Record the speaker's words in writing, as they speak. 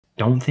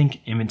don't think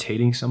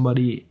imitating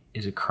somebody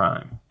is a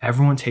crime.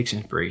 Everyone takes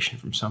inspiration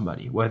from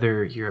somebody,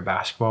 whether you're a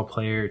basketball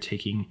player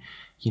taking,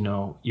 you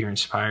know, you're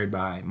inspired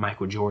by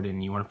Michael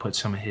Jordan, you want to put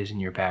some of his in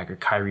your bag, or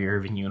Kyrie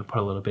Irving, you want to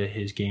put a little bit of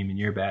his game in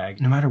your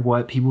bag. No matter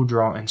what, people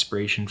draw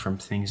inspiration from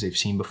things they've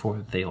seen before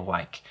that they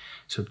like.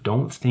 So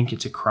don't think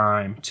it's a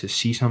crime to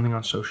see something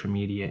on social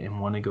media and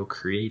want to go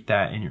create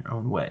that in your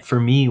own way. For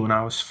me, when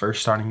I was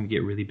first starting to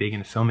get really big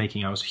into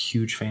filmmaking, I was a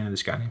huge fan of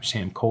this guy named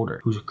Sam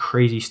Colder, who's a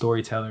crazy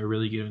storyteller,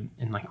 really good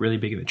and like really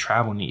big in the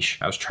travel niche.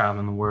 I was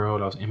traveling the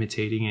world, I was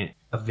imitating it.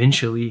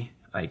 Eventually,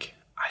 like,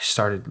 I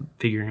started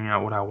figuring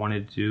out what I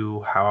wanted to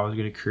do, how I was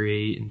going to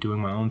create, and doing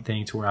my own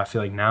thing, to where I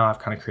feel like now I've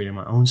kind of created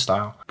my own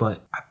style.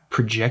 But I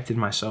projected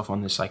myself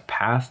on this like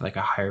path, like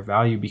a higher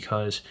value,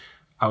 because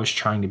I was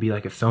trying to be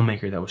like a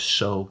filmmaker that was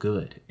so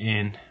good.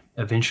 And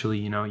eventually,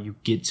 you know, you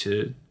get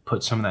to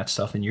put some of that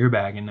stuff in your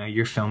bag, and now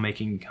your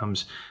filmmaking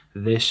becomes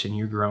this, and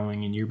you're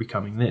growing and you're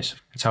becoming this.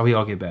 That's how we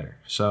all get better.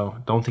 So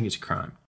don't think it's a crime.